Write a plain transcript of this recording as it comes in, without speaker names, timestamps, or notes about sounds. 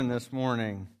This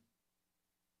morning?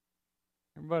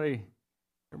 Everybody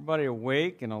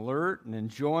awake and alert and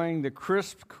enjoying the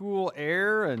crisp, cool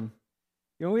air. And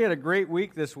we had a great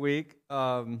week this week.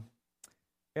 Had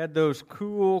those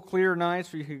cool, clear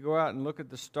nights where you could go out and look at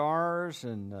the stars,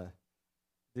 and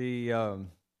the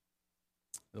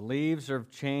leaves have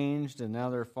changed and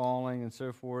now they're falling and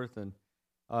so forth. And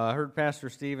I heard Pastor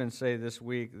Stephen say this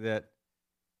week that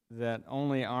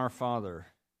only our Father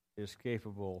is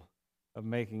capable of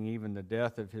making even the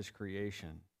death of His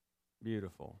creation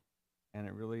beautiful, and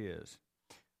it really is.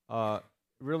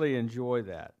 Really enjoy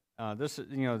that. This is,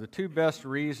 the two best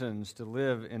reasons to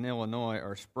live in Illinois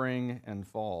are spring and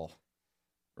fall,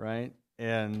 right?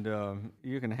 And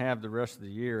you can have the rest of the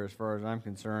year, as far as I'm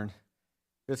concerned.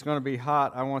 If it's going to be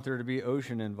hot, I want there to be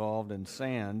ocean involved and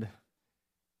sand.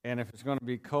 And if it's going to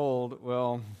be cold,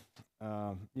 well,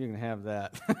 you can have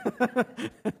that.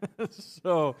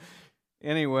 So,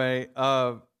 anyway,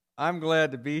 I'm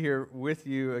glad to be here with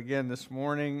you again this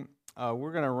morning.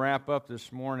 We're going to wrap up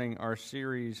this morning our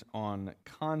series on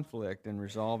conflict and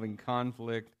resolving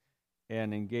conflict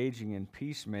and engaging in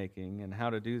peacemaking, and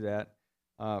how to do that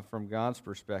from God's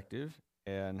perspective,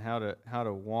 and how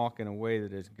to walk in a way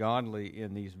that is godly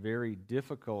in these very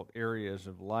difficult areas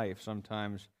of life.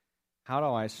 Sometimes, how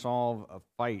do I solve a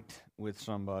fight with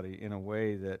somebody in a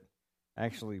way that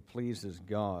actually pleases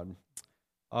God?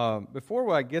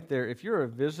 Before I get there, if you're a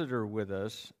visitor with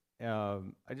us,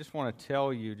 I just want to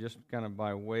tell you, just kind of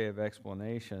by way of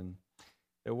explanation,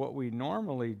 that what we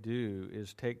normally do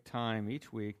is take time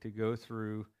each week to go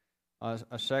through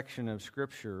a section of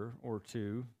Scripture or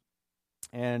two,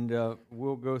 and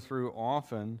we'll go through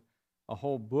often a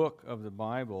whole book of the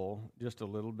Bible just a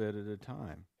little bit at a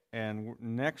time. And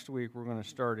next week we're going to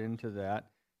start into that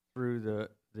through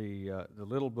the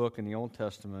little book in the Old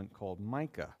Testament called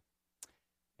Micah.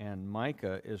 And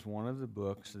Micah is one of the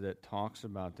books that talks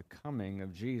about the coming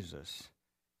of Jesus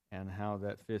and how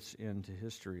that fits into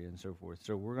history and so forth.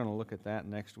 So we're going to look at that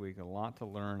next week. A lot to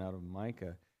learn out of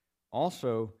Micah.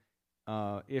 Also,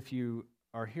 if you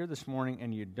are here this morning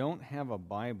and you don't have a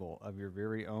Bible of your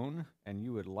very own and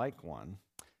you would like one,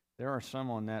 there are some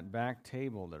on that back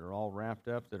table that are all wrapped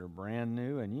up that are brand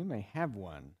new, and you may have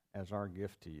one as our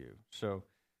gift to you. So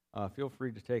feel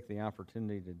free to take the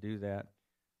opportunity to do that.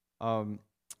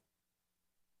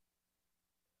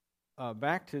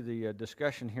 Back to the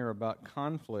discussion here about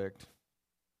conflict.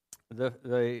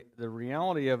 The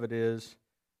reality of it is,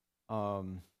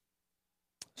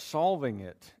 solving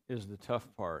it is the tough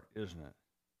part, isn't it?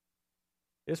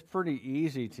 It's pretty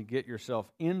easy to get yourself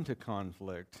into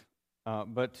conflict,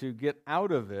 but to get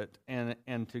out of it,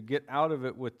 and to get out of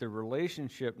it with the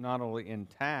relationship not only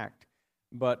intact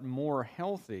but more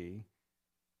healthy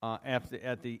at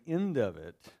the end of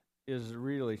it, is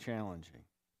really challenging.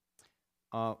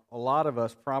 A lot of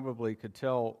us probably could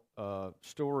tell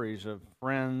stories of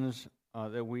friends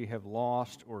that we have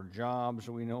lost, or jobs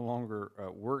we no longer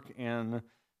work in,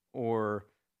 or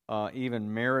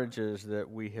even marriages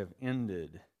that we have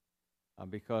ended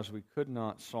because we could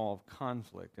not solve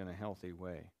conflict in a healthy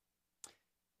way.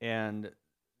 And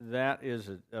that is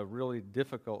a really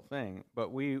difficult thing.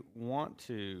 But we want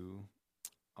to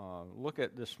look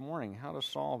at this morning how to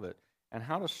solve it, and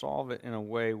how to solve it in a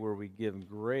way where we give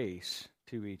grace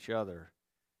to each other.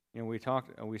 We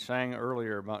sang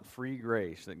earlier about free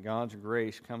grace, that God's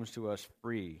grace comes to us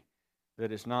free,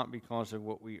 that it's not because of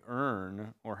what we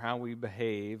earn or how we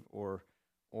behave, or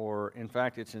in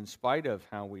fact it's in spite of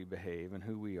how we behave and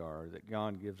who we are, that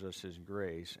God gives us His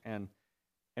grace. And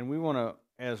we want to,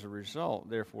 as a result,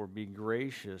 therefore, be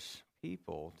gracious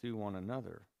people to one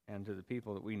another and to the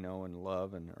people that we know and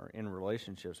love and are in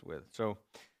relationships with. So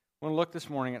I want to look this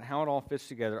morning at how it all fits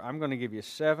together. I'm going to give you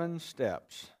 7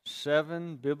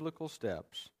 biblical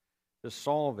steps to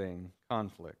solving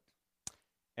conflict.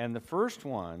 And the first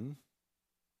one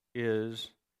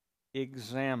is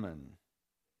examine.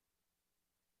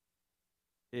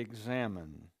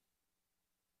 Examine.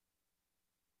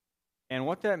 And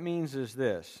what that means is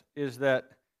this, is that,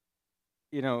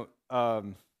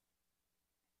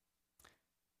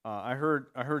 I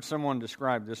heard someone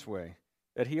describe this way,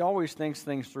 that he always thinks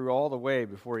things through all the way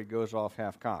before he goes off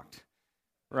half-cocked,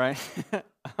 right?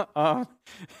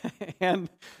 And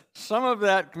some of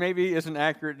that maybe is an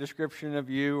accurate description of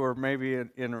you, or maybe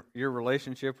in your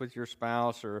relationship with your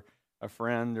spouse or a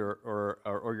friend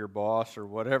or your boss or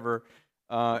whatever.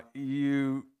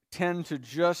 You tend to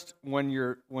just,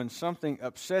 when something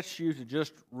upsets you, to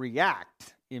just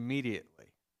react immediately.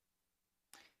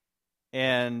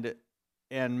 And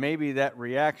maybe that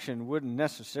reaction wouldn't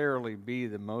necessarily be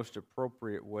the most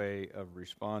appropriate way of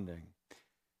responding.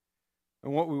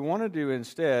 And what we want to do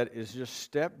instead is just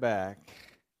step back,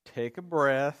 take a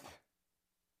breath,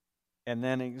 and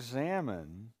then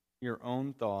examine your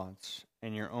own thoughts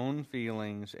and your own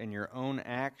feelings and your own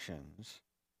actions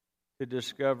to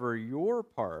discover your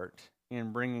part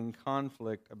in bringing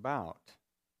conflict about.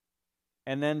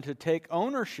 And then to take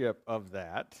ownership of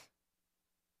that.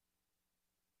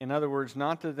 In other words,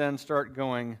 not to then start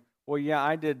going, well, yeah,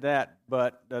 I did that,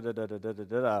 but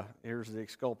da-da-da-da-da-da-da. Here's the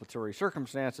exculpatory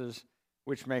circumstances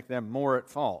which make them more at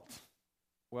fault.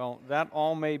 Well, that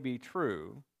all may be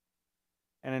true,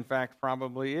 and in fact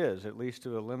probably is, at least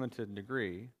to a limited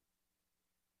degree.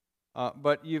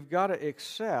 But you've got to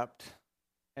accept,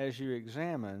 as you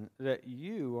examine, that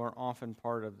you are often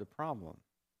part of the problem.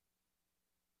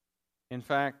 In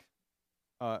fact,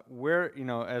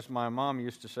 as my mom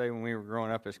used to say when we were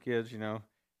growing up as kids,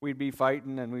 we'd be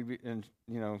fighting and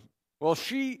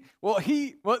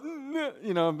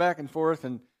back and forth,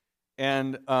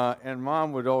 and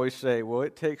Mom would always say, well,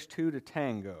 it takes two to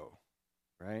tango,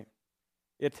 right?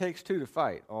 It takes two to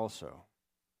fight also.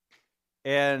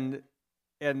 And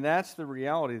that's the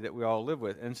reality that we all live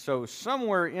with. And so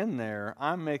somewhere in there,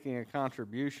 I'm making a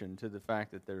contribution to the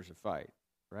fact that there's a fight,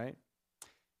 right?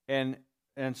 And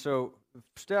so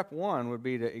step one would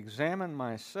be to examine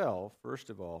myself, first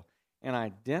of all, and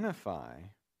identify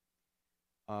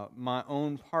my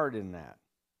own part in that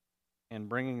and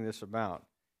bringing this about.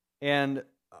 And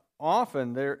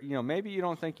often maybe you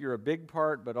don't think you're a big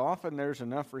part, but often there's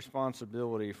enough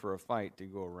responsibility for a fight to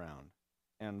go around.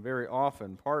 And very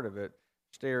often part of it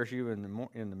stares you in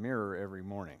the mirror every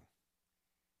morning.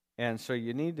 And so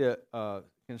you need to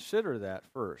consider that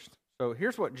first. So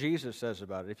here's what Jesus says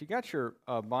about it. If you got your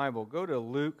Bible, go to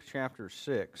Luke chapter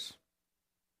 6,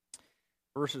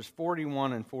 verses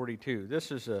 41 and 42.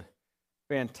 This is a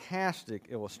fantastic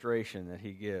illustration that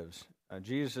he gives.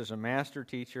 Jesus is a master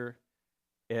teacher,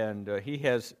 and he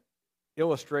has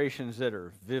illustrations that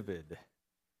are vivid.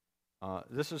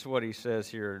 This is what he says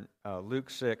here in Luke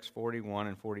 6, 41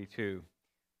 and 42.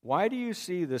 Why do you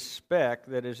see the speck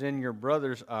that is in your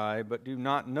brother's eye, but do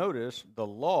not notice the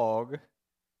log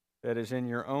that is in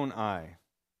your own eye?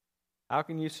 How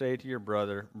can you say to your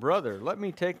brother, brother, let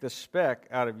me take the speck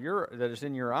out of that is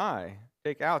in your eye,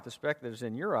 take out the speck that is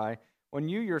in your eye, when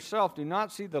you yourself do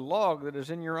not see the log that is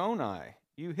in your own eye?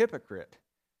 You hypocrite.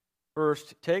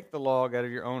 First, take the log out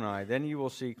of your own eye, then you will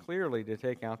see clearly to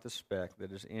take out the speck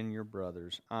that is in your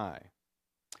brother's eye.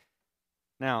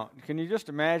 Now, can you just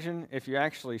imagine if you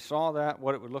actually saw that,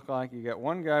 what it would look like? You got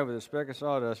one guy with a speck of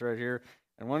sawdust right here,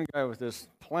 and one guy with this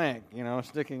plank,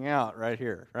 sticking out right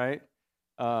here, right?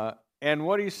 And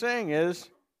what he's saying is,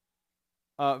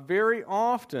 very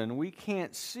often we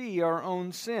can't see our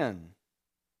own sin.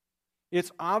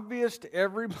 It's obvious to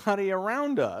everybody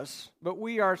around us, but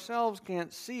we ourselves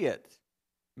can't see it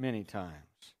many times.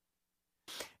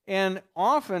 And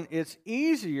often it's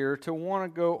easier to want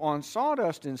to go on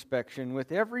sawdust inspection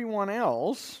with everyone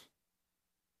else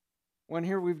when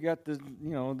here we've got the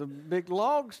big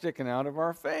log sticking out of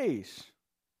our face.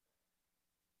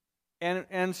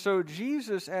 And so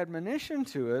Jesus' admonition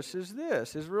to us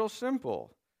is real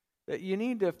simple, that you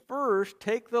need to first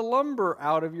take the lumber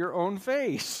out of your own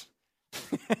face.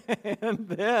 And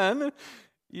then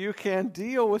you can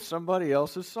deal with somebody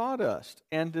else's sawdust.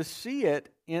 And to see it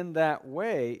in that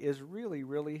way is really,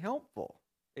 really helpful.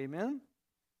 Amen?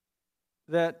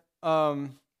 That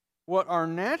what our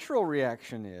natural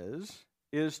reaction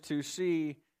is to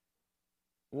see,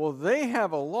 well, they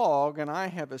have a log and I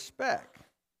have a speck.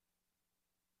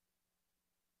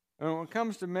 And when it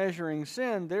comes to measuring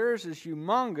sin, theirs is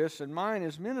humongous and mine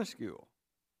is minuscule.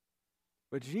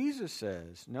 But Jesus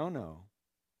says, no.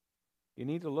 You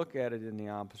need to look at it in the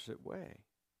opposite way.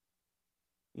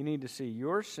 You need to see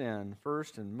your sin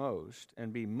first and most,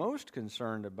 and be most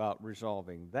concerned about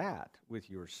resolving that with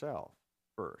yourself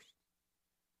first.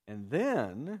 And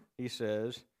then, he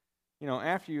says,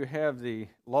 after you have the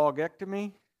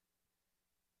logectomy,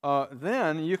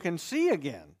 then you can see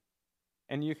again,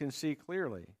 and you can see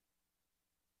clearly.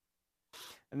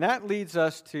 And that leads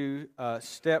us to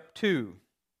step 2.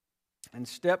 And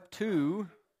step 2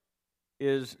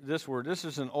 is this word. This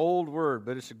is an old word,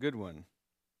 but it's a good one.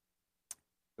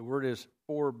 The word is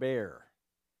forbear.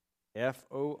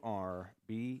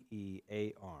 Forbear.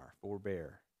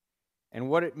 Forbear. And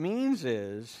what it means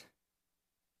is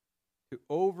to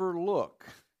overlook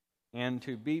and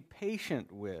to be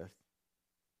patient with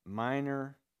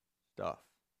minor stuff.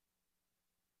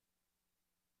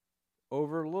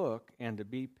 Overlook and to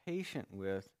be patient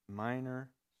with minor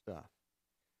stuff.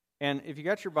 And if you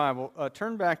got your Bible,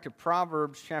 turn back to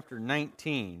Proverbs chapter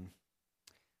 19.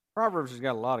 Proverbs has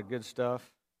got a lot of good stuff.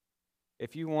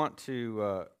 if you want to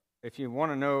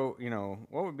know,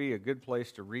 what would be a good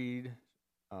place to read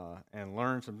and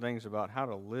learn some things about how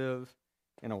to live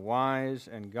in a wise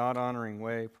and God-honoring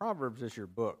way, Proverbs is your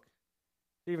book.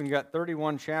 It's even got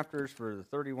 31 chapters for the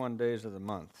 31 days of the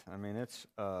month. I mean, it's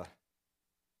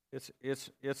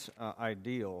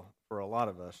ideal for a lot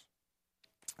of us.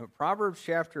 But Proverbs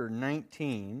chapter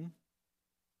 19,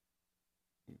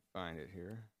 you find it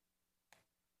here.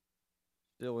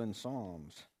 Still in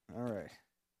Psalms. All right.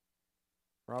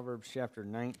 Proverbs chapter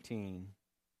 19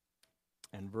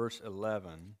 and verse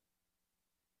 11.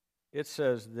 It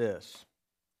says this: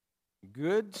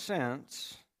 good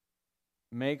sense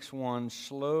makes one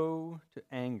slow to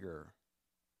anger,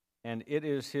 and it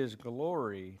is his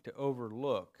glory to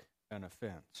overlook an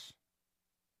offense.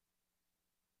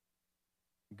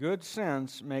 Good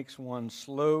sense makes one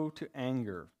slow to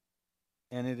anger,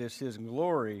 and it is his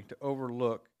glory to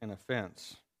overlook an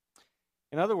offense.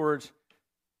 In other words,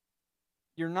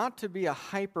 you're not to be a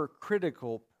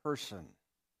hypercritical person.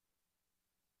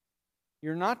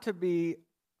 You're not to be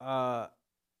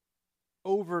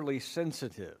overly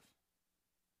sensitive.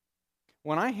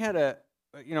 When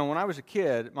I was a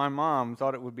kid, my mom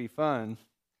thought it would be fun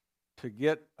to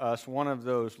get us one of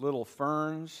those little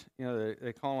ferns.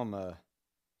 They call them a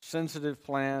sensitive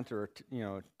plant or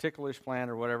a ticklish plant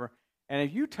or whatever. And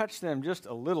if you touch them just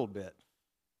a little bit,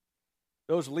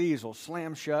 those leaves will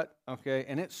slam shut. Okay,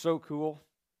 and it's so cool.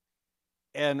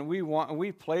 And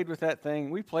we played with that thing.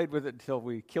 We played with it until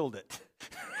we killed it.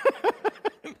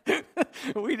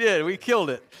 We did. We killed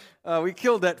it. We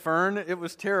killed that fern. It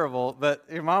was terrible. But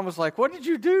your mom was like, "What did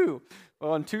you do?"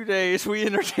 Well, in 2 days, we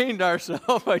entertained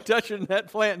ourselves by touching that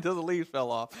plant until the leaves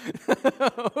fell off.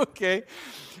 Okay.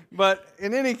 But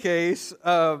in any case,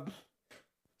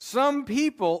 some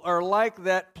people are like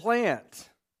that plant,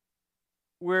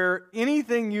 where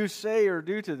anything you say or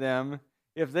do to them,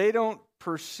 if they don't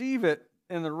perceive it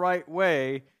in the right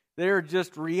way, they're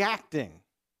just reacting.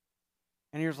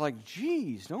 And you're like,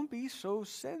 geez, don't be so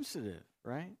sensitive,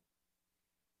 right?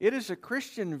 It is a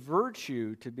Christian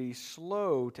virtue to be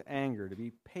slow to anger, to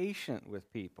be patient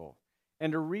with people,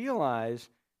 and to realize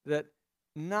that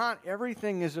not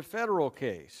everything is a federal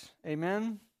case.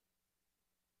 Amen?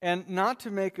 And not to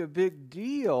make a big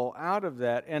deal out of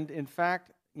that. And in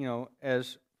fact,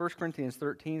 as 1 Corinthians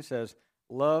 13 says,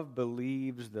 love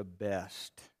believes the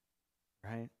best,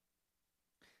 right?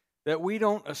 That we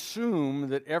don't assume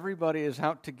that everybody is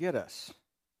out to get us,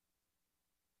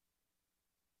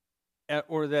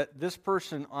 or that this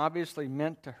person obviously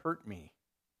meant to hurt me.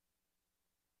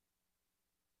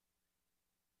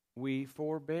 We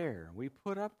forbear. We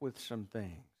put up with some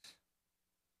things.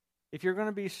 If you're going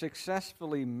to be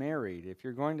successfully married, if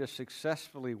you're going to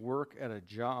successfully work at a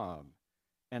job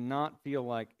and not feel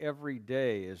like every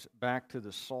day is back to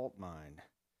the salt mine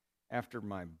after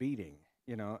my beating,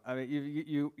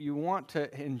 you want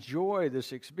to enjoy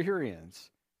this experience.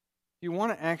 You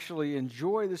want to actually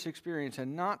enjoy this experience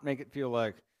and not make it feel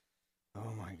like,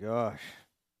 oh my gosh,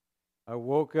 I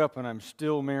woke up and I'm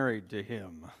still married to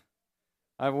him.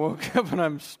 I woke up and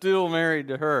I'm still married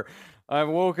to her. I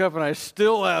woke up and I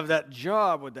still have that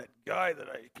job with that guy that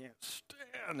I can't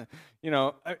stand.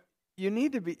 You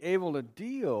need to be able to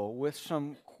deal with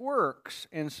some quirks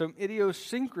and some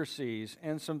idiosyncrasies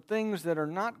and some things that are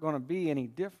not going to be any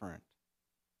different.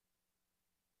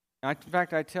 In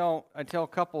fact, I tell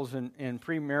couples in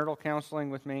premarital counseling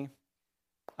with me,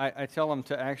 I tell them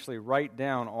to actually write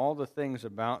down all the things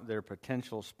about their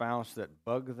potential spouse that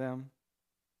bug them,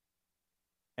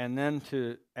 and then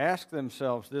to ask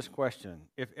themselves this question: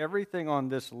 if everything on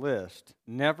this list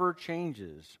never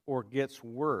changes or gets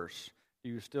worse, do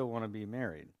you still want to be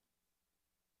married?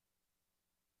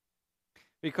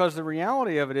 Because the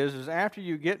reality of it is after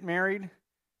you get married,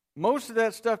 most of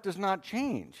that stuff does not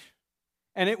change.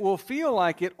 And it will feel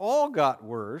like it all got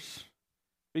worse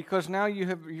because now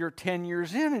you're 10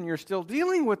 years in and you're still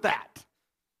dealing with that.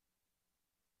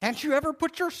 Can't you ever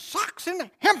put your socks in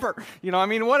the hamper?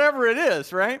 Whatever it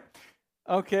is, right?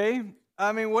 Okay.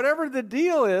 Whatever the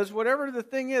deal is, whatever the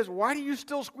thing is, why do you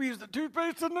still squeeze the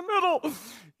toothpaste in the middle?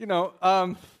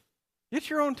 Get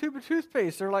your own tube of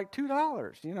toothpaste. They're like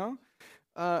 $2,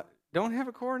 Don't have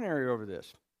a coronary over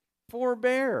this.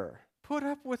 Forbear. Put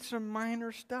up with some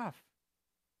minor stuff.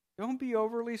 Don't be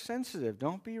overly sensitive.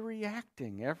 Don't be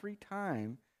reacting every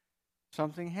time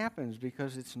something happens,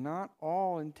 because it's not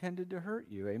all intended to hurt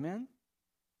you. Amen? In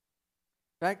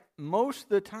fact, most of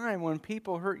the time when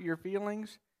people hurt your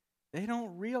feelings, they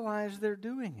don't realize they're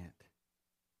doing it.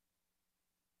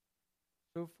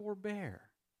 So forbear.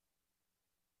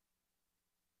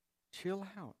 Chill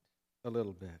out a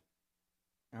little bit.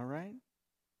 All right?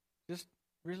 Just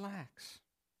relax.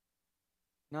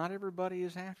 Not everybody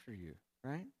is after you,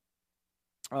 right?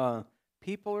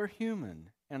 People are human,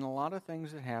 and a lot of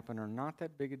things that happen are not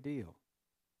that big a deal.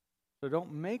 So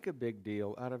don't make a big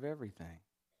deal out of everything.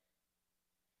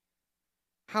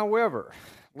 However,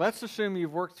 let's assume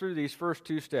you've worked through these first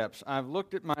two steps. I've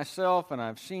looked at myself, and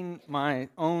I've seen my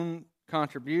own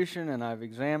contribution, and I've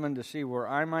examined to see where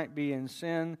I might be in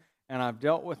sin, and I've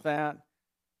dealt with that.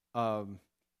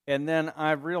 And then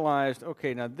I've realized,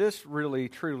 okay, now this really,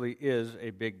 truly is a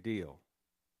big deal.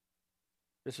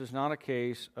 This is not a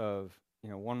case of,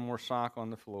 one more sock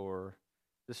on the floor.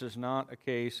 This is not a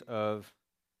case of,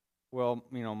 well,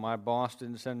 my boss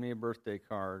didn't send me a birthday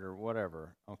card or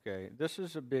whatever. Okay, this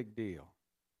is a big deal.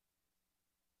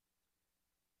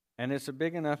 And it's a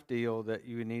big enough deal that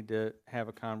you need to have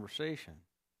a conversation.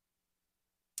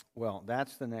 Well,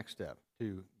 that's the next step,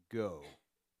 to go.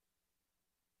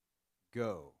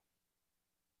 Go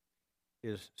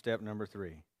is step number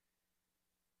 3.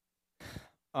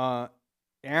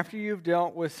 After you've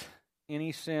dealt with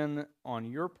any sin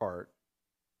on your part,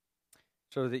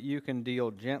 so that you can deal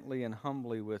gently and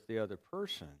humbly with the other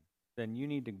person, then you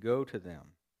need to go to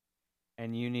them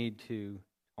and you need to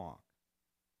talk.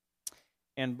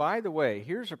 And by the way,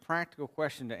 here's a practical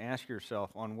question to ask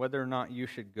yourself on whether or not you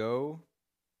should go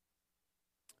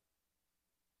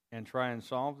and try and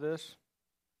solve this.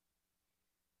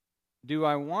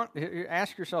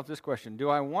 Ask yourself this question: do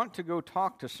I want to go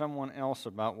talk to someone else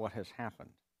about what has happened?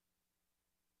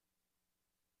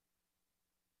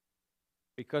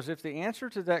 Because if the answer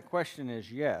to that question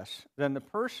is yes, then the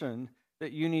person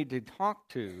that you need to talk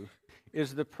to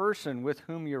is the person with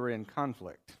whom you're in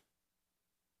conflict.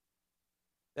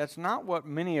 That's not what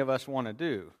many of us want to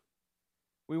do.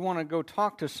 We want to go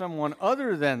talk to someone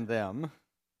other than them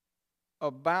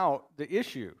about the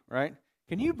issue, right?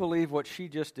 Can you believe what she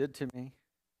just did to me?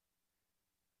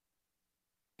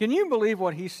 Can you believe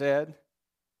what he said?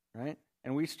 Right?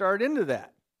 And we start into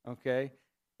that, okay?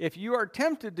 If you are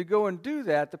tempted to go and do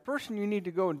that, the person you need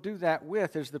to go and do that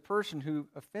with is the person who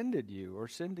offended you or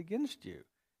sinned against you,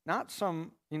 not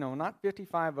not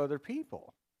 55 other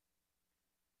people.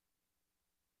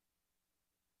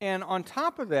 And on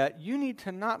top of that, you need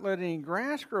to not let any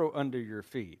grass grow under your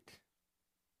feet.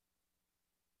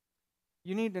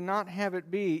 You need to not have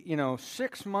it be,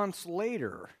 6 months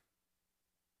later,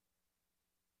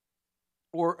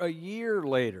 or a year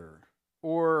later,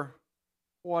 or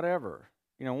whatever.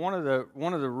 One of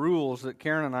the rules that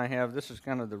Karen and I have, this is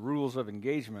kind of the rules of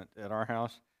engagement at our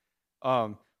house.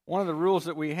 One of the rules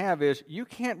that we have is you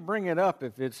can't bring it up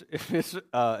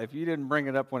if you didn't bring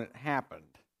it up when it happened.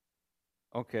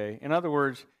 Okay. In other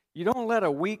words, you don't let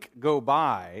a week go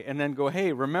by and then go,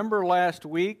 hey, remember last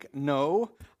week?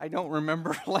 No, I don't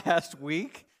remember last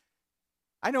week.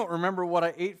 I don't remember what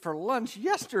I ate for lunch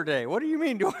yesterday. What do you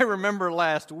mean, do I remember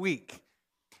last week?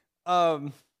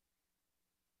 You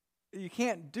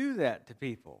can't do that to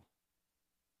people.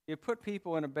 You put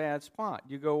people in a bad spot.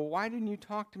 You go, why didn't you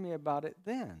talk to me about it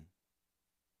then?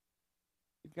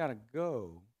 You've got to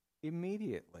go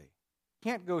immediately. You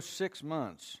can't go 6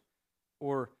 months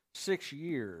or 6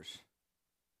 years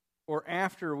or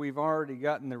after we've already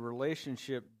gotten the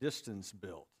relationship distance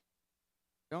built.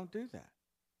 Don't do that.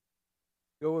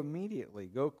 Go immediately.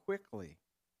 Go quickly.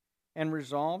 And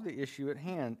resolve the issue at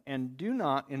hand. And do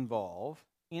not involve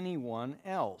anyone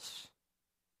else.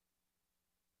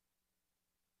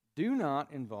 Do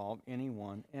not involve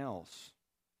anyone else.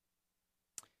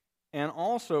 And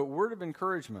also, word of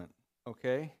encouragement,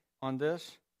 okay, on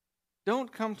this.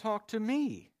 Don't come talk to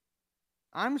me.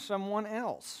 I'm someone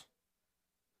else.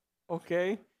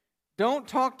 Okay? Don't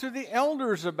talk to the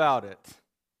elders about it.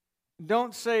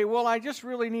 Don't say, well, I just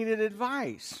really needed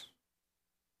advice.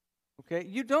 Okay?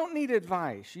 You don't need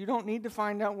advice. You don't need to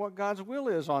find out what God's will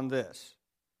is on this.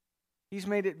 He's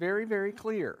made it very, very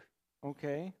clear.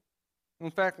 Okay?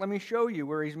 In fact, let me show you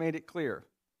where he's made it clear.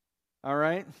 All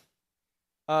right?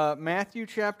 Matthew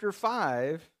chapter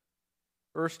 5,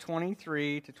 verse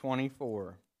 23 to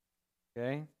 24.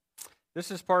 Okay?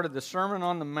 This is part of the Sermon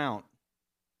on the Mount.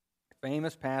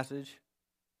 Famous passage.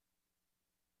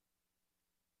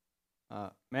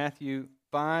 Matthew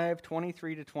 5,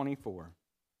 23 to 24.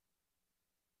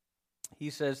 He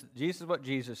says, what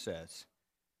Jesus says.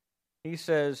 He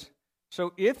says,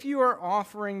 so if you are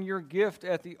offering your gift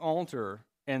at the altar,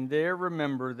 and there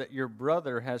remember that your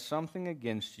brother has something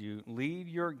against you, leave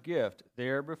your gift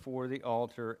there before the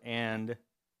altar and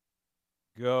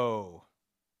go.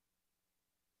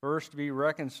 First be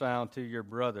reconciled to your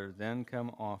brother, then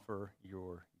come offer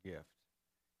your gift.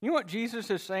 You know what Jesus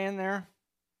is saying there?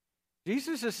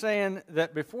 Jesus is saying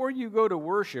that before you go to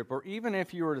worship, or even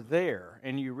if you're there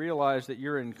and you realize that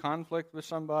you're in conflict with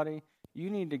somebody, you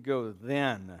need to go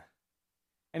then.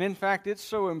 And in fact, it's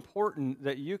so important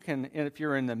that you can, if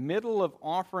you're in the middle of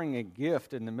offering a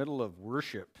gift in the middle of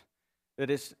worship,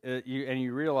 that it's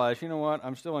you realize, you know what,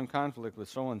 I'm still in conflict with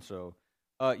so-and-so,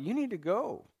 you need to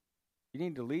go. You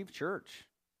need to leave church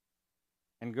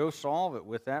and go solve it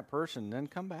with that person, then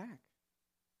come back.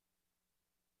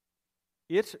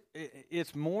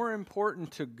 It's more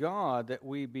important to God that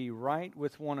we be right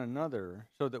with one another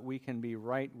so that we can be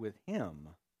right with Him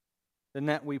than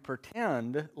that we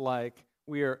pretend like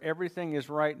everything is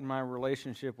right in my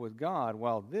relationship with God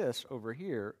while this over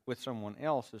here with someone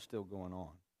else is still going on.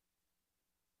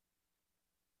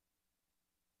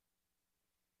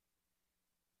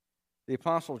 The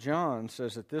Apostle John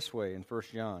says it this way in 1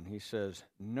 John. He says,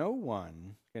 "No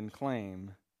one can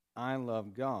claim I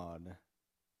love God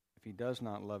if he does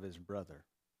not love his brother."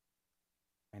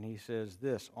 And he says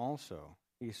this also.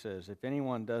 He says, "If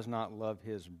anyone does not love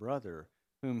his brother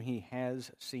whom he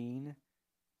has seen,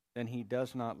 then he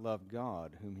does not love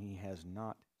God whom he has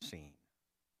not seen."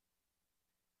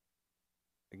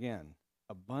 Again,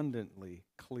 abundantly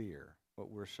clear what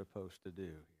we're supposed to do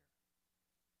here.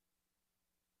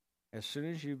 As soon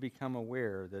as you become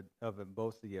aware of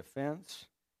both the offense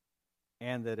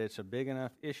and that it's a big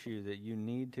enough issue that you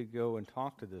need to go and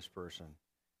talk to this person,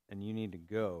 then you need to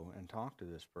go and talk to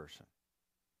this person.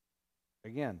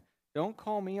 Again, don't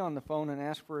call me on the phone and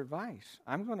ask for advice.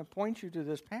 I'm going to point you to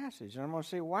this passage, and I'm going to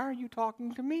say, why are you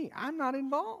talking to me? I'm not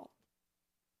involved.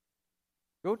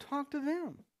 Go talk to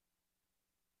them.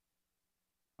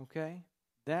 Okay?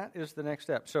 That is the next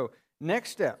step. So,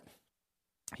 next step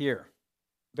here.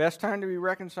 Best time to be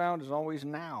reconciled is always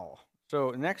now.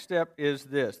 So, next step is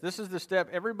this. This is the step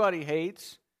everybody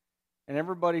hates and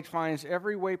everybody finds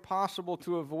every way possible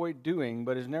to avoid doing,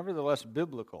 but is nevertheless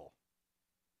biblical.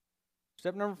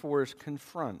 Step number 4 is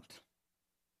confront.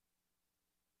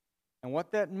 And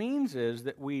what that means is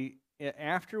that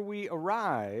after we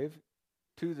arrive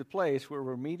to the place where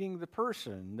we're meeting the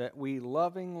person, that we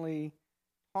lovingly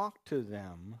talk to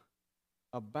them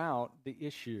about the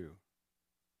issue.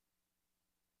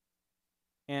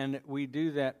 And we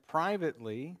do that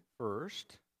privately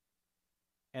first,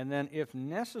 and then if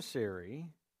necessary,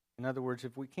 in other words,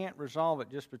 if we can't resolve it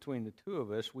just between the two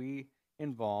of us, we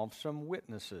involve some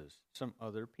witnesses, some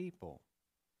other people.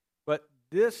 But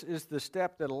this is the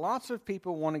step that lots of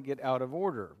people want to get out of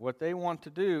order. What they want to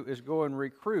do is go and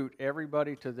recruit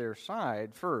everybody to their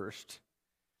side first,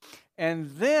 and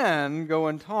then go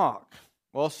and talk.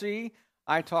 Well, see,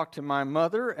 I talked to my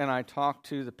mother, and I talked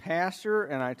to the pastor,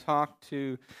 and I talked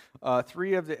to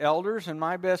 3 of the elders and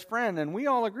my best friend, and we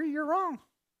all agree you're wrong.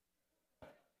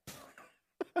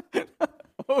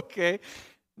 Okay.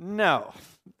 No,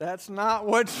 that's not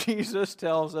what Jesus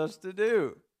tells us to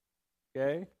do.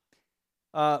 Okay?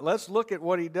 Let's look at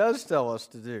what he does tell us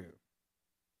to do.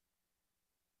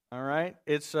 All right?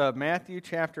 It's Matthew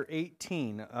chapter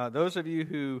 18. Those of you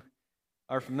who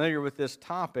are familiar with this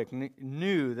topic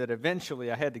knew that eventually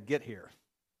I had to get here.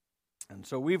 And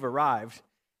so we've arrived.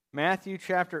 Matthew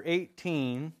chapter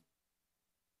 18,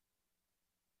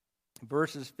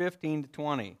 verses 15 to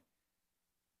 20.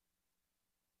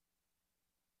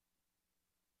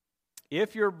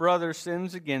 "If your brother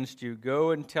sins against you,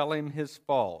 go and tell him his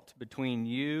fault between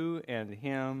you and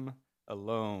him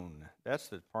alone." That's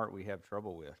the part we have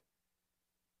trouble with.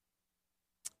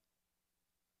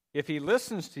 "If he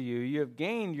listens to you, you have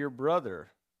gained your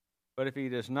brother. But if he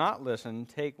does not listen,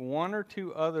 take 1 or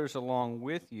 2 others along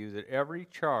with you, that every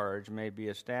charge may be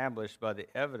established by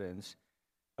the evidence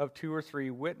of 2 or 3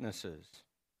 witnesses.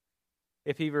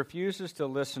 If he refuses to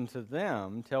listen to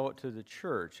them, tell it to the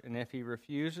church. And if he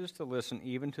refuses to listen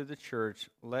even to the church,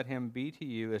 let him be to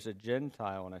you as a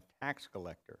Gentile and a tax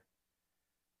collector.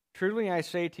 Truly I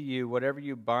say to you, whatever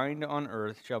you bind on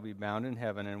earth shall be bound in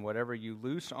heaven, and whatever you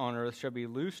loose on earth shall be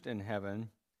loosed in heaven.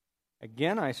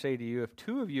 Again I say to you, if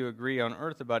 2 of you agree on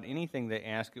earth about anything they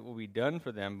ask, it will be done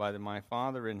for them by my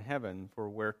Father in heaven. For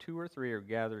where 2 or 3 are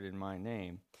gathered in my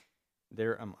name,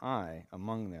 there am I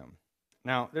among them."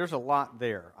 Now, there's a lot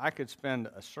there. I could spend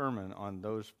a sermon on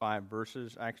those 5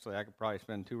 verses. Actually, I could probably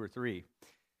spend 2 or 3.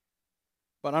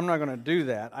 But I'm not going to do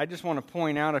that. I just want to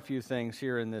point out a few things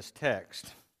here in this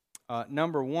text.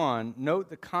 Number 1, note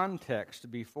the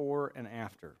context before and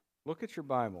after. Look at your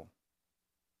Bible.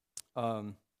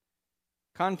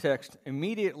 Context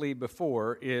immediately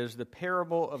before is the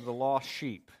parable of the lost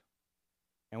sheep.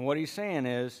 And what he's saying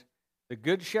is, the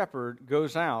good shepherd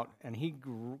goes out and he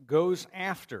goes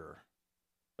after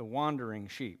the wandering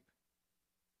sheep.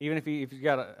 Even if he's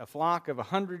got a flock of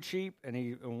 100 sheep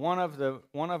and one of them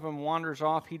wanders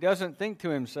off, he doesn't think to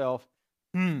himself,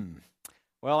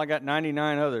 well, I got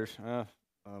 99 others.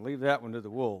 I'll leave that one to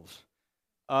the wolves.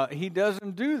 He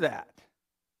doesn't do that.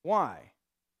 Why?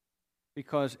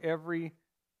 Because every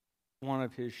one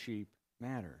of his sheep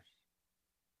matters.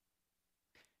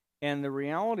 And the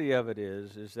reality of it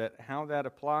is that how that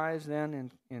applies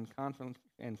then in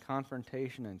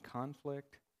confrontation and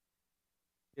conflict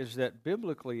is that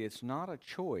biblically it's not a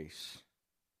choice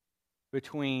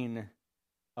between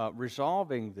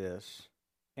resolving this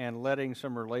and letting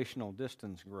some relational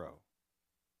distance grow.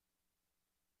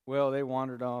 Well, they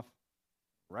wandered off.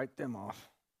 Write them off.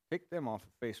 Take them off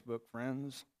of Facebook,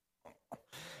 friends.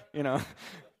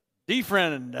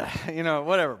 Defriend,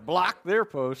 whatever. Block their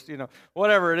post,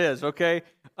 whatever it is, okay?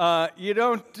 You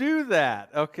don't do that,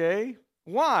 okay?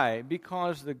 Why?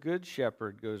 Because the good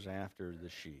shepherd goes after the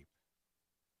sheep.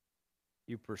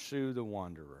 You pursue the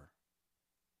wanderer.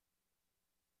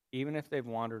 Even if they've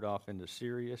wandered off into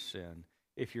serious sin,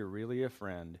 if you're really a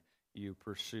friend, you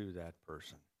pursue that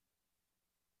person.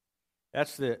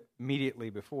 That's the immediately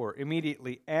before.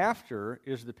 Immediately after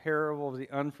is the parable of the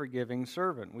unforgiving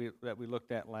servant that we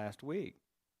looked at last week,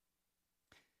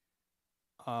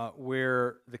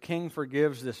 where the king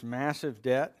forgives this massive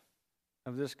debt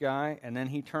of this guy, and then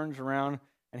he turns around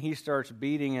and he starts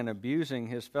beating and abusing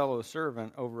his fellow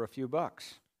servant over a few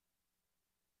bucks.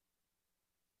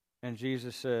 And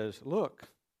Jesus says, look,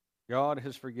 God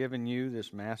has forgiven you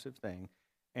this massive thing,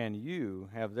 and you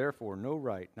have therefore no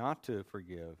right not to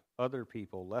forgive other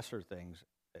people lesser things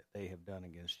that they have done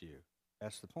against you.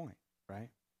 That's the point, right?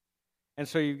 And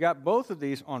so you've got both of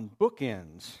these on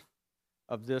bookends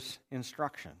of this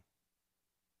instruction.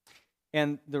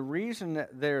 And the reason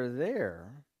that they're there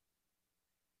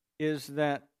is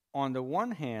that on the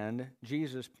one hand,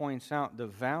 Jesus points out the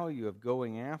value of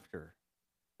going after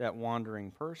that wandering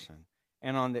person.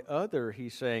 And on the other,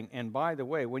 he's saying, and by the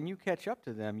way, when you catch up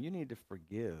to them, you need to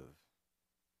forgive.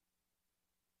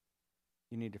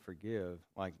 You need to forgive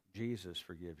like Jesus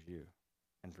forgives you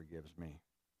and forgives me.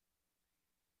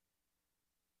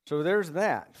 So there's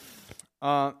that.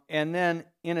 And then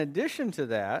in addition to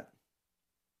that,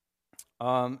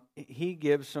 he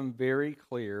gives some very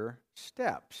clear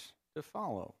steps to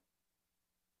follow.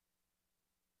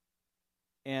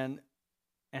 And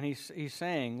he's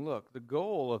saying, look, the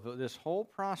goal of this whole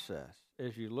process,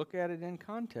 as you look at it in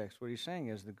context, what he's saying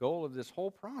is the goal of this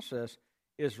whole process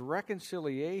is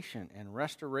reconciliation and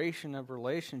restoration of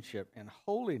relationship and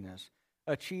holiness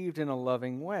achieved in a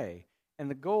loving way. And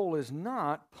the goal is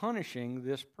not punishing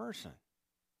this person.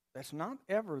 That's not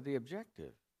ever the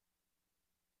objective.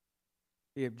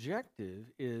 The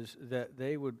objective is that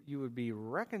you would be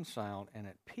reconciled and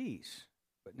at peace.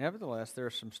 But nevertheless, there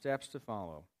are some steps to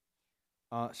follow.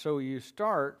 So you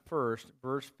start first,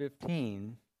 verse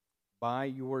 15, by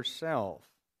yourself.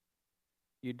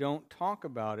 You don't talk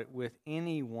about it with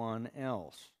anyone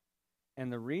else.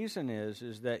 And the reason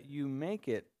is that you make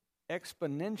it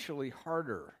exponentially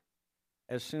harder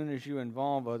as soon as you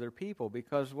involve other people.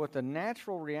 Because what the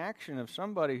natural reaction of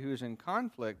somebody who's in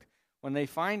conflict, when they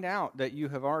find out that you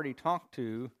have already talked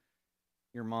to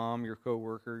your mom, your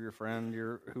coworker, your friend,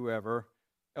 your whoever,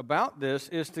 about this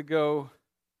is to go,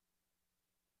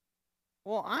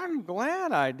 well, I'm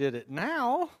glad I did it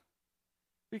now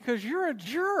because you're a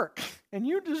jerk and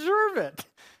you deserve it,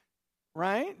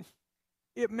 right?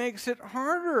 It makes it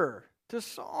harder to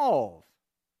solve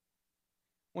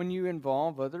when you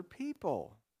involve other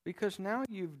people because now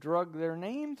you've dragged their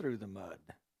name through the mud.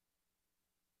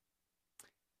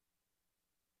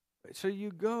 So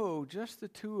you go, just the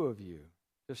two of you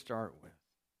to start with.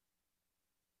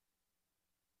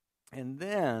 And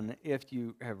then, if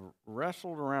you have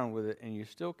wrestled around with it and you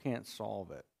still can't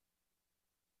solve it,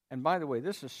 and by the way,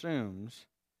 this assumes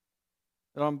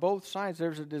that on both sides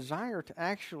there's a desire to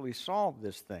actually solve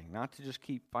this thing, not to just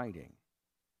keep fighting.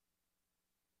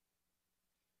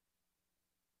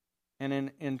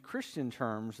 And in Christian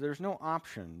terms, there's no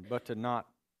option but to not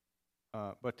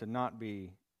be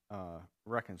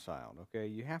reconciled. Okay,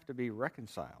 you have to be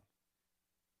reconciled.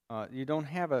 You don't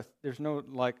have there's no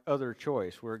other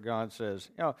choice where God says,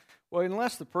 well,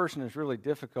 unless the person is really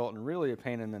difficult and really a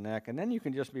pain in the neck, and then you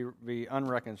can just be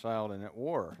unreconciled and at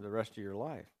war for the rest of your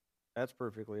life. That's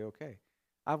perfectly okay.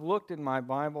 I've looked in my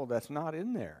Bible, that's not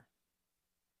in there.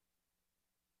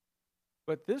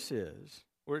 But this is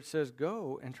where it says,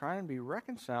 go and try and be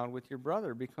reconciled with your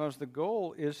brother, because the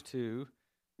goal is to,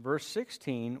 verse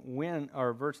 16,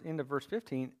 into verse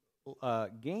 15,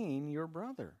 gain your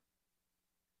brother.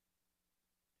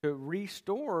 To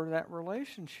restore that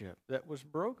relationship that was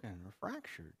broken or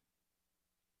fractured.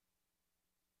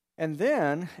 And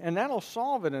that'll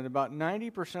solve it in about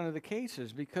 90% of the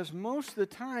cases, because most of the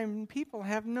time people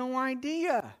have no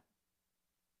idea.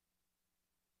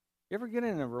 You ever get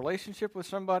in a relationship with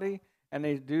somebody and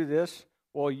they do this?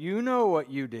 Well, you know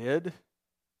what you did.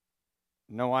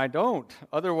 No, I don't.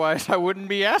 Otherwise, I wouldn't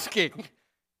be asking.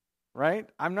 Right?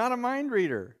 I'm not a mind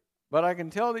reader, but I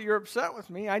can tell that you're upset with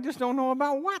me. I just don't know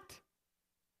about what.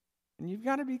 And you've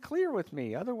got to be clear with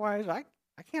me. Otherwise, I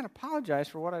can't apologize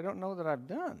for what I don't know that I've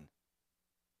done.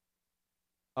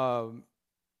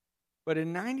 But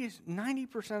in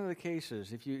 90% of the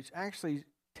cases, if you actually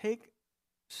take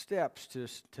steps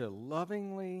to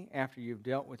lovingly, after you've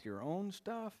dealt with your own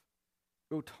stuff,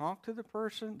 go talk to the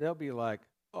person, they'll be like,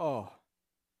 oh,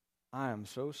 I am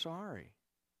so sorry.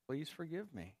 Please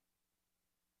forgive me.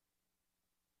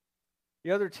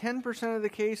 The other 10% of the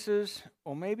cases,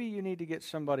 well, maybe you need to get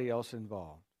somebody else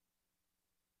involved.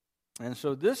 And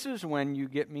so this is when you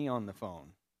get me on the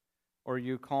phone, or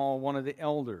you call one of the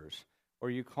elders,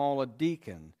 or you call a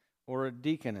deacon, or a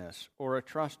deaconess, or a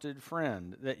trusted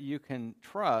friend that you can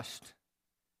trust,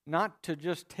 not to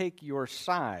just take your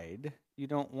side. You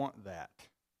don't want that.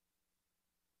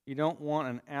 You don't want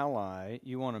an ally.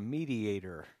 You want a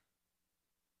mediator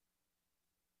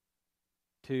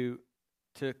to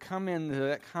come into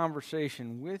that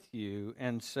conversation with you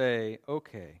and say,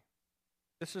 okay,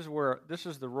 this is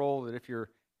the role that if you're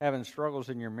having struggles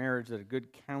in your marriage that a good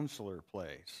counselor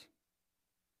plays.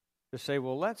 To say,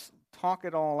 well, let's talk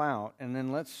it all out and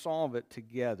then let's solve it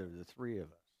together, the three of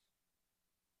us.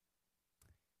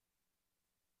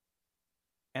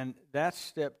 And that's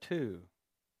step 2.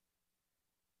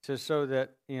 So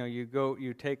that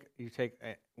you take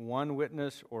one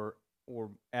witness or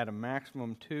at a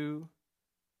maximum 2,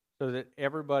 so that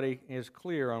everybody is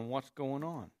clear on what's going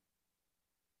on.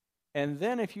 And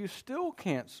then if you still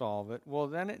can't solve it, well,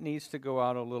 then it needs to go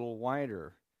out a little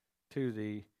wider to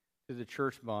the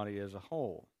church body as a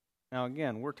whole. Now,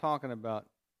 again, we're talking about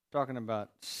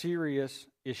serious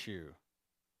issue.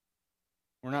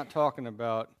 We're not talking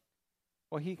about,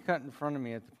 well, he cut in front of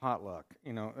me at the potluck.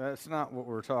 That's not what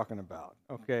we're talking about.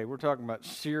 Okay, we're talking about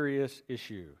serious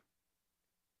issue.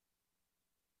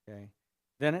 Okay,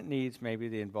 then it needs maybe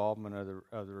the involvement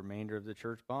of the remainder of the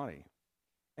church body.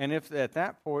 And if at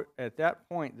that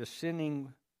point the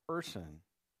sinning person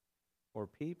or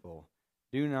people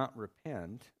do not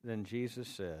repent, then Jesus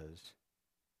says,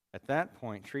 at that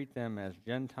point, treat them as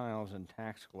Gentiles and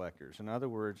tax collectors. In other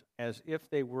words, as if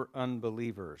they were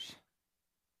unbelievers.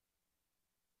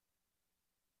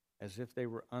 As if they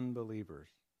were unbelievers.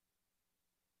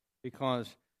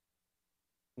 Because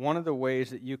one of the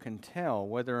ways that you can tell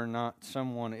whether or not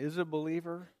someone is a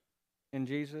believer in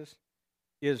Jesus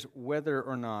is whether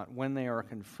or not, when they are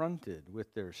confronted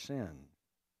with their sin,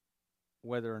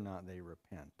 whether or not they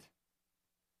repent.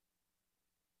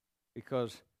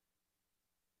 Because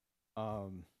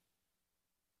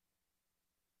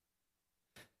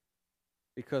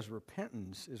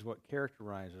repentance is what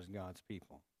characterizes God's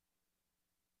people.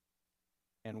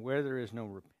 And where there is no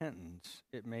repentance,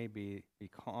 it may be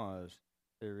because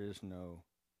there is no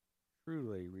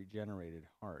truly regenerated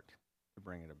heart to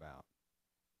bring it about.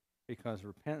 Because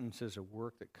repentance is a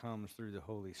work that comes through the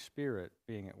Holy Spirit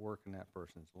being at work in that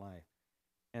person's life.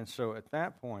 And so at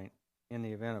that point, in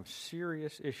the event of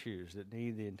serious issues that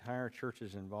need the entire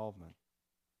church's involvement,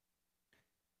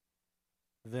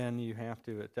 then you have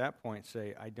to, at that point,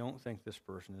 say, I don't think this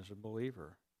person is a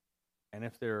believer. And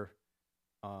if they're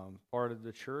part of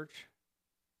the church,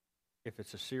 if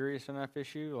it's a serious enough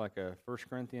issue, like a 1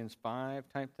 Corinthians 5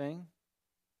 type thing,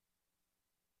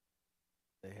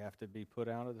 they have to be put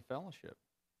out of the fellowship.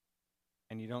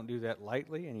 And you don't do that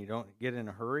lightly, and you don't get in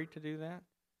a hurry to do that.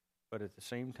 But at the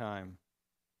same time,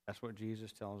 that's what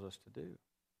Jesus tells us to do.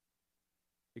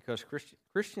 Because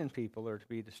Christian people are to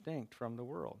be distinct from the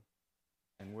world.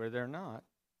 And where they're not,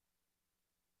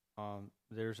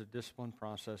 there's a discipline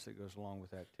process that goes along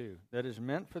with that too. That is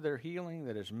meant for their healing,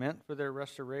 that is meant for their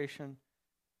restoration.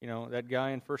 That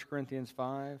guy in 1 Corinthians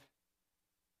 5,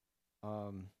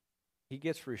 he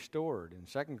gets restored in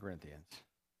 2 Corinthians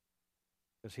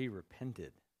because he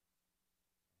repented.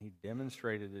 He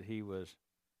demonstrated that he was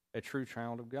a true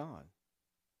child of God.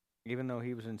 Even though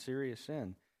he was in serious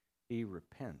sin, he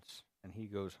repents and he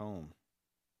goes home.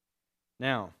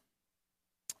 Now,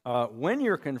 when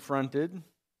you're confronted,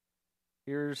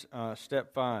 here's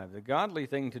step 5. The godly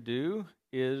thing to do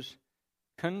is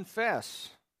confess.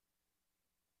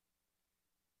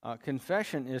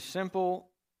 Confession is simple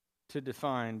to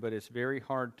define, but it's very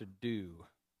hard to do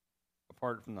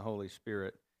apart from the Holy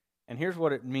Spirit. And here's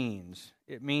what it means.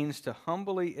 It means to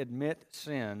humbly admit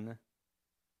sin.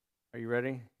 Are you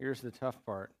ready? Here's the tough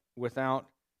part. without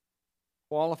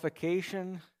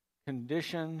qualification,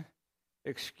 condition,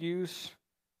 excuse,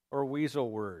 or weasel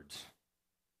words.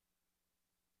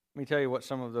 Let me tell you what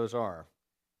some of those are.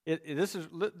 This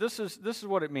is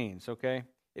what it means, okay?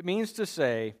 It means to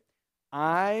say,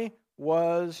 I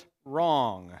was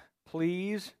wrong.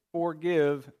 Please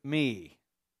forgive me.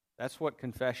 That's what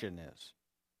confession is.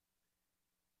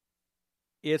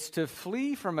 It's to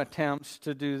flee from attempts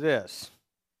to do this.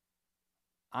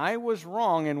 I was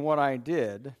wrong in what I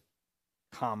did,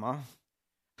 comma.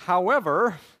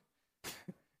 However,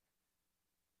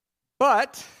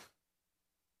 but,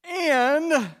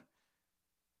 and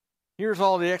here's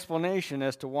all the explanation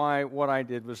as to why what I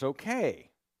did was okay.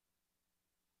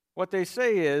 What they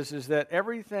say is that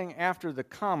everything after the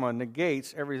comma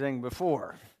negates everything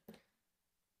before.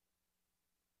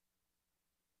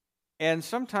 And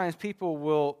sometimes people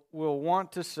will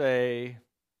want to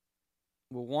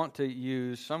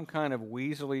use some kind of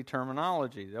weaselly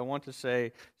terminology. They'll want to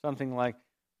say something like,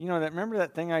 remember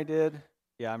that thing I did?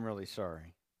 Yeah, I'm really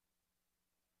sorry.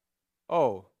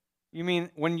 Oh, you mean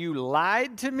when you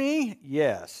lied to me?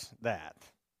 Yes, that.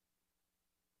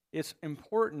 It's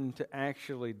important to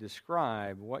actually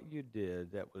describe what you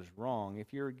did that was wrong.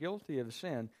 If you're guilty of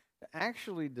sin, to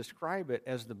actually describe it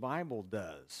as the Bible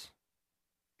does.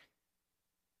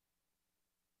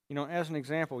 As an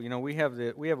example, we have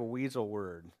a weasel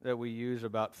word that we use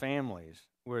about families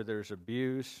where there's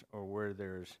abuse or where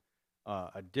there's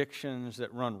addictions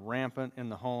that run rampant in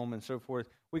the home and so forth.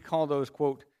 We call those,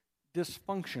 quote,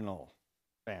 dysfunctional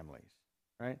families,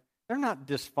 right? They're not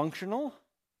dysfunctional.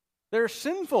 They're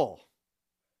sinful.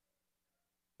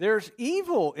 There's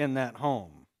evil in that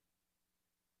home,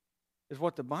 is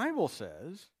what the Bible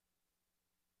says.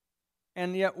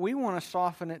 And yet we want to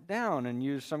soften it down and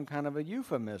use some kind of a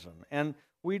euphemism. And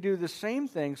we do the same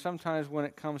thing sometimes when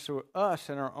it comes to us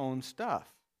and our own stuff.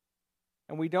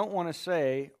 And we don't want to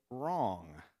say wrong.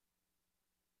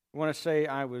 We want to say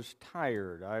I was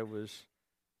tired, I was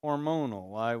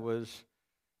hormonal, I was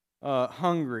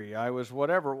hungry, I was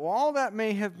whatever. Well, all that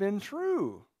may have been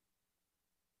true.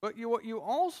 But what you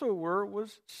also were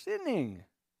was sinning.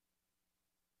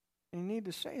 And you need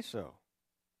to say so.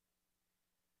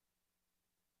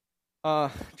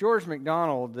 George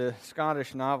MacDonald, the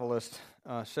Scottish novelist,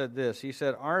 said this. He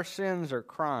said, our sins are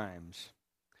crimes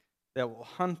that will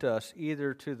hunt us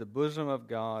either to the bosom of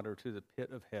God or to the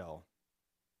pit of hell.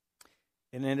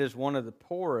 And it is one of the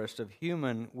poorest of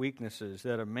human weaknesses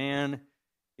that a man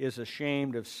is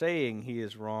ashamed of saying he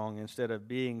is wrong instead of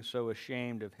being so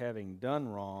ashamed of having done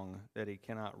wrong that he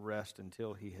cannot rest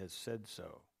until he has said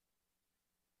so.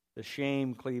 The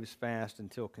shame cleaves fast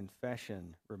until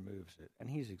confession removes it. And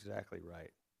he's exactly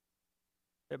right.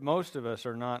 That most of us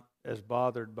are not as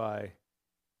bothered by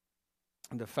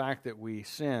the fact that we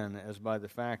sin as by the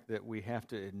fact that we have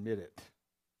to admit it.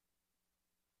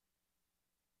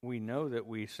 We know that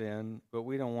we sin, but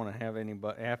we don't want to have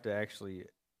to actually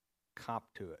cop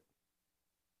to it.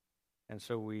 And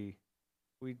so we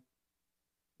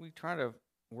try to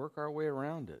work our way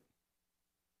around it.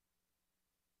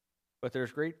 But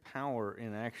there's great power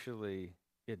in actually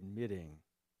admitting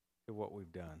to what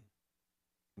we've done,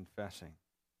 confessing,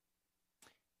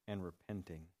 and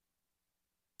repenting.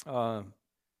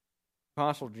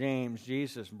 Apostle James,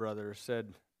 Jesus' brother,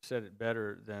 said it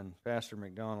better than Pastor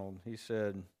MacDonald. He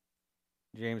said,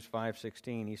 James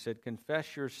 5:16, he said,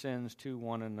 confess your sins to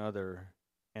one another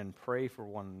and pray for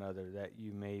one another that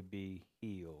you may be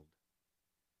healed.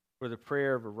 For the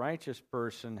prayer of a righteous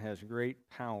person has great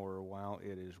power while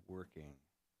it is working.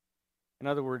 In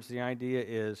other words, the idea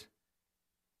is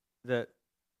that,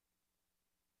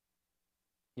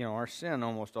 our sin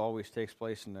almost always takes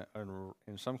place in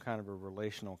some kind of a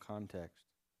relational context,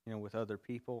 with other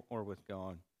people or with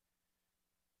God.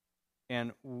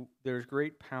 And there's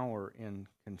great power in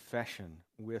confession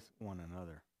with one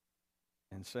another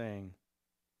and saying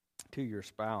to your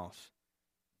spouse,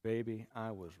 baby, I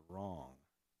was wrong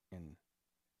in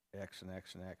X and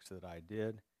X and X that I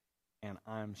did, and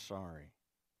I'm sorry.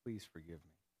 Please forgive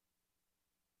me.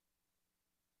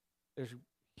 There's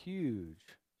huge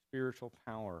spiritual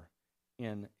power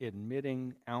in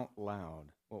admitting out loud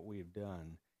what we've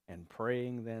done and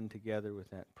praying then together with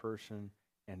that person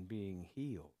and being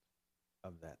healed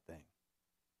of that thing.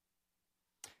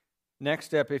 Next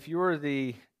step, if you're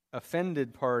the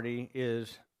offended party,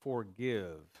 is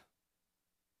forgive.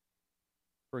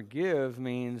 Forgive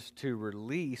means to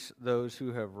release those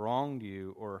who have wronged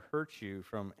you or hurt you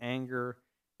from anger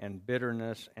and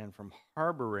bitterness and from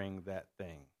harboring that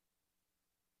thing.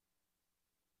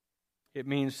 It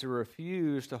means to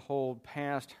refuse to hold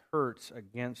past hurts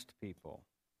against people.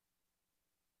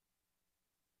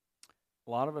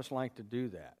 A lot of us like to do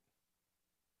that.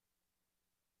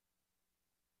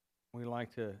 We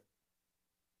like to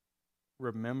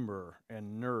remember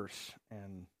and nurse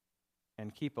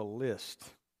and keep a list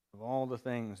of all the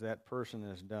things that person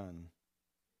has done.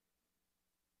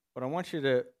 But I want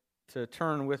you to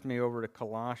turn with me over to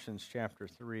Colossians chapter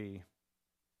 3.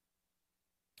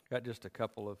 Got just a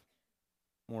couple of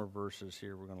more verses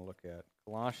here we're going to look at.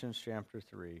 Colossians chapter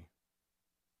 3.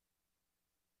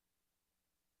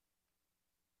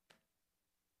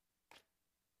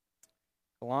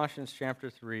 Colossians chapter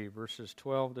 3, verses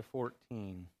 12 to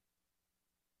 14.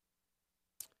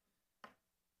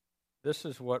 This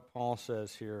is what Paul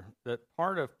says here, that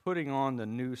part of putting on the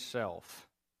new self,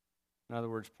 in other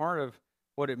words, part of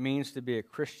what it means to be a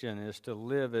Christian is to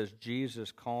live as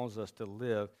Jesus calls us to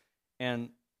live. And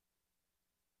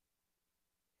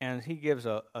he gives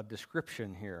a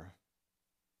description here.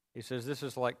 He says this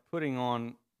is like putting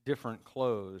on different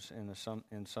clothes in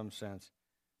some sense.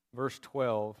 Verse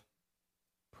 12,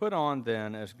 put on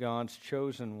then as God's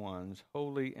chosen ones,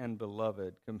 holy and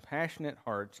beloved, compassionate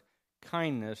hearts,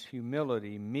 kindness,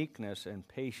 humility, meekness, and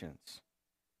patience,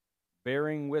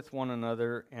 bearing with one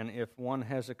another, and if one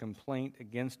has a complaint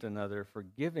against another,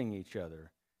 forgiving each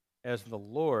other. As the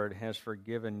Lord has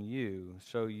forgiven you,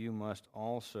 so you must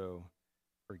also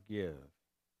forgive.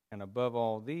 And above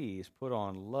all these, put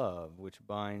on love, which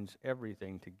binds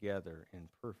everything together in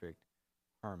perfect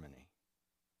harmony.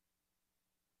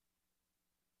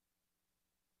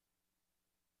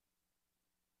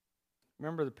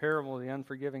 Remember the parable of the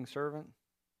unforgiving servant?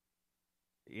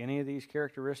 Any of these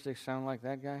characteristics sound like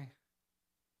that guy?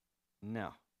 No,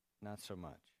 not so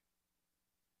much.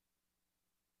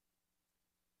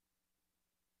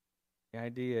 The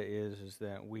idea is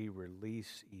that we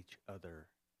release each other.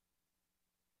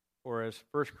 Or as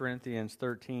 1 Corinthians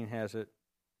 13 has it,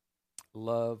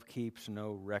 love keeps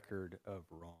no record of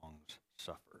wrongs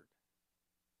suffered.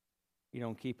 You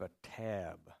don't keep a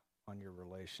tab on your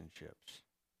relationships.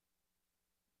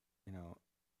 You know,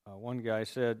 one guy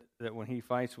said that when he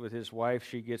fights with his wife,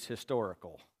 she gets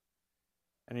historical.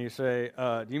 And you say,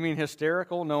 do you mean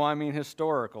hysterical? No, I mean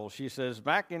historical. She says,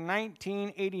 back in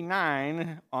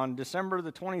 1989, on December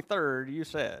the 23rd, you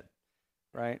said,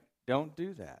 right? Don't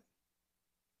do that.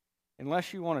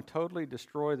 Unless you want to totally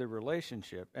destroy the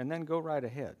relationship, and then go right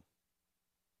ahead.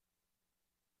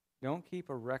 Don't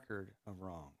keep a record of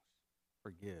wrongs.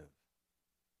 Forgive.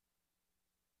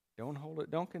 Don't hold it.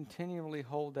 Don't continually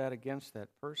hold that against that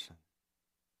person.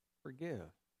 Forgive.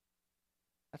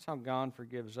 That's how God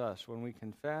forgives us. When we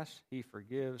confess, He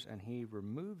forgives and He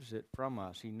removes it from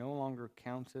us. He no longer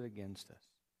counts it against us.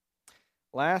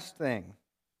 Last thing,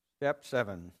 step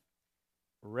 7,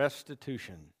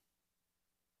 restitution.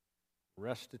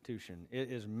 Restitution.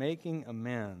 It is making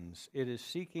amends. It is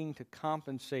seeking to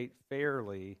compensate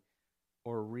fairly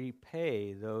or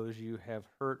repay those you have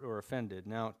hurt or offended.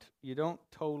 Now, you don't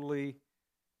totally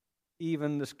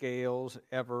even the scales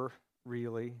ever,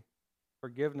 really.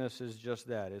 Forgiveness is just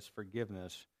that. It's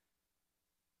forgiveness.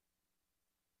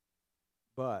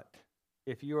 But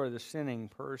if you are the sinning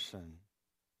person,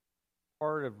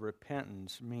 part of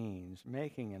repentance means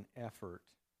making an effort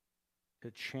to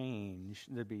change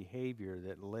the behavior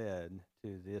that led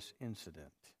to this incident.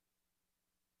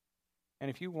 And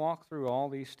if you walk through all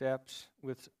these steps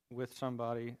with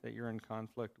somebody that you're in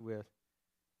conflict with,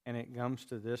 and it comes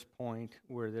to this point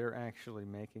where they're actually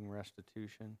making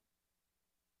restitution,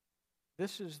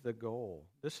 this is the goal.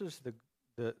 This is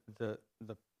the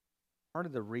part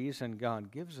of the reason God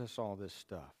gives us all this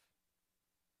stuff,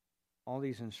 all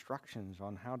these instructions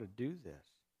on how to do this.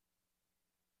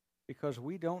 Because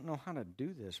we don't know how to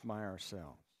do this by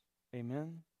ourselves.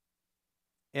 Amen?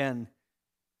 And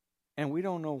we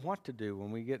don't know what to do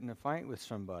when we get in a fight with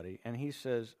somebody. And he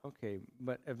says, okay,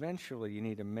 but eventually you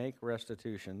need to make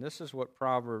restitution. This is what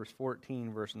Proverbs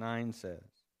 14 verse 9 says.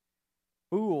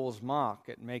 Fools mock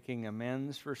at making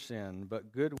amends for sin,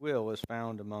 but goodwill is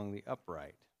found among the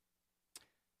upright.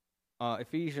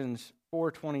 Ephesians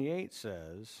 4:28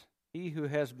 says, he who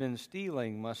has been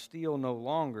stealing must steal no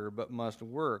longer, but must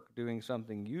work, doing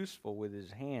something useful with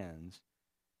his hands,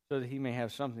 so that he may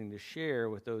have something to share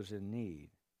with those in need.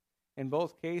 In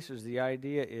both cases, the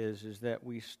idea is that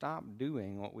we stop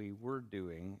doing what we were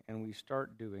doing, and we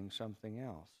start doing something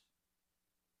else.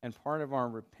 And part of our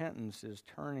repentance is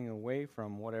turning away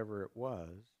from whatever it was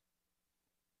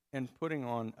and putting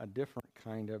on a different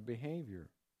kind of behavior.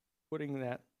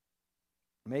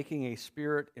 Making a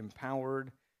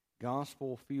spirit-empowered,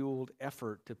 gospel-fueled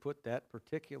effort to put that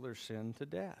particular sin to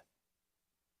death.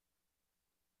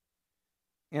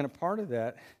 And a part of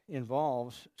that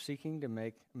involves seeking to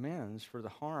make amends for the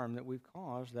harm that we've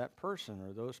caused that person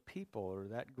or those people or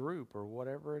that group or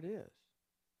whatever it is.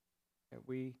 That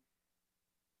we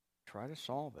try to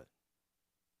solve it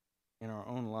in our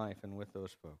own life and with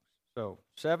those folks. So,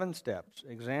 7 steps.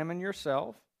 Examine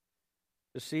yourself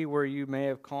to see where you may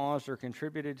have caused or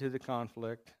contributed to the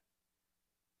conflict.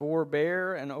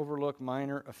 Forbear and overlook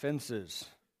minor offenses.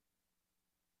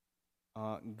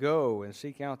 Go and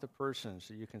seek out the person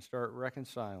so you can start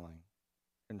reconciling.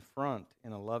 Confront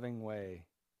in a loving way.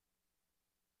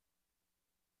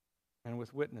 And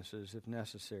with witnesses if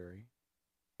necessary.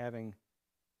 Having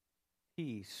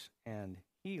peace and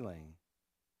healing,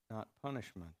 not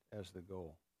punishment, as the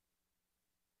goal.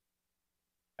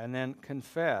 And then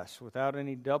confess without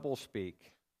any doublespeak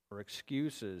or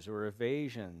excuses or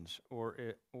evasions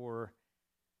or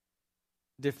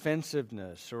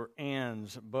defensiveness or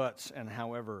ands, buts, and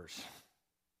howevers.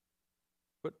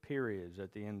 Put periods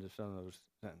at the end of some of those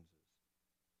sentences.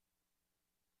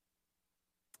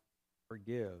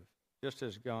 Forgive, just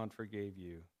as God forgave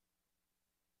you.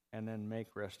 And then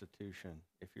make restitution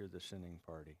if you're the sinning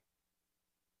party.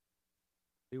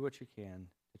 Do what you can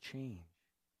to change.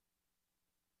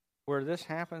 Where this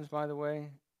happens, by the way,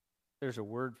 there's a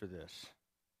word for this.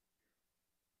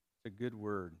 It's a good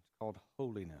word. It's called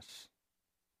holiness.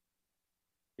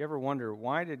 You ever wonder,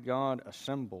 why did God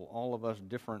assemble all of us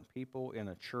different people in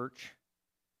a church?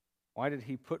 Why did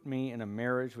he put me in a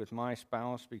marriage with my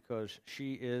spouse because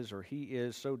she is or he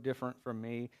is so different from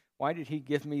me? Why did he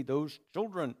give me those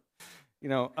children?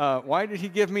 Why did he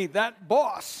give me that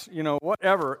boss?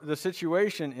 Whatever the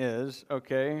situation is,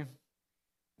 okay?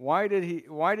 Why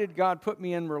did God put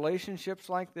me in relationships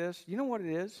like this? You know what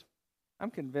it is?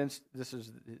 I'm convinced this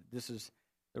is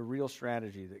the real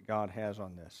strategy that God has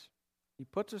on this. He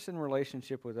puts us in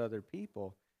relationship with other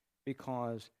people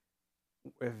because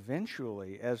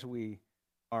eventually, as we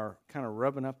are kind of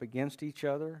rubbing up against each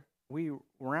other, we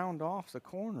round off the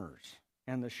corners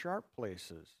and the sharp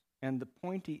places and the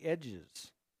pointy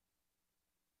edges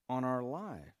on our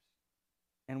lives.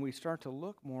 And we start to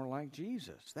look more like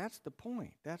Jesus. That's the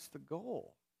point. That's the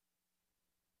goal.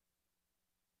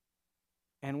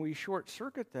 And we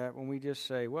short-circuit that when we just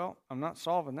say, well, I'm not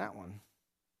solving that one.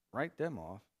 Write them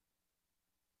off.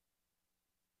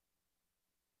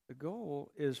 The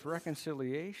goal is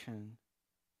reconciliation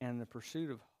and the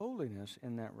pursuit of holiness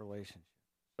in that relationship.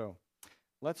 So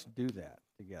let's do that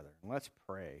together. Let's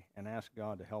pray and ask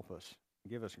God to help us,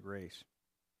 give us grace.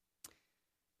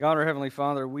 God, our Heavenly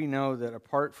Father, we know that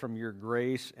apart from your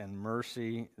grace and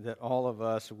mercy, that all of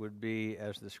us would be,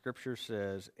 as the Scripture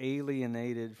says,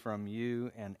 alienated from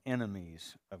you and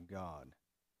enemies of God.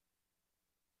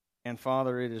 And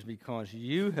Father, it is because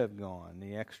you have gone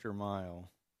the extra mile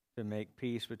to make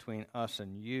peace between us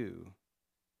and you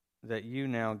that you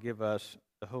now give us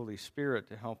the Holy Spirit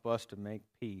to help us to make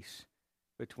peace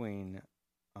between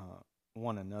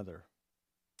one another.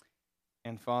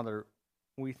 And Father,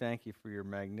 we thank you for your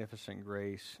magnificent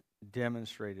grace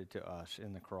demonstrated to us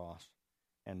in the cross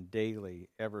and daily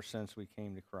ever since we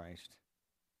came to Christ.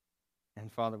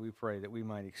 And Father, we pray that we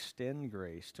might extend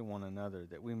grace to one another,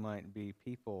 that we might be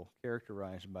people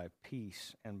characterized by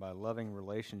peace and by loving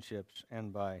relationships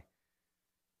and by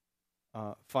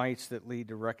fights that lead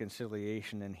to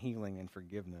reconciliation and healing and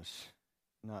forgiveness,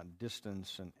 not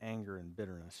distance and anger and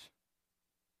bitterness.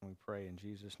 And we pray in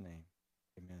Jesus' name.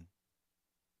 Amen.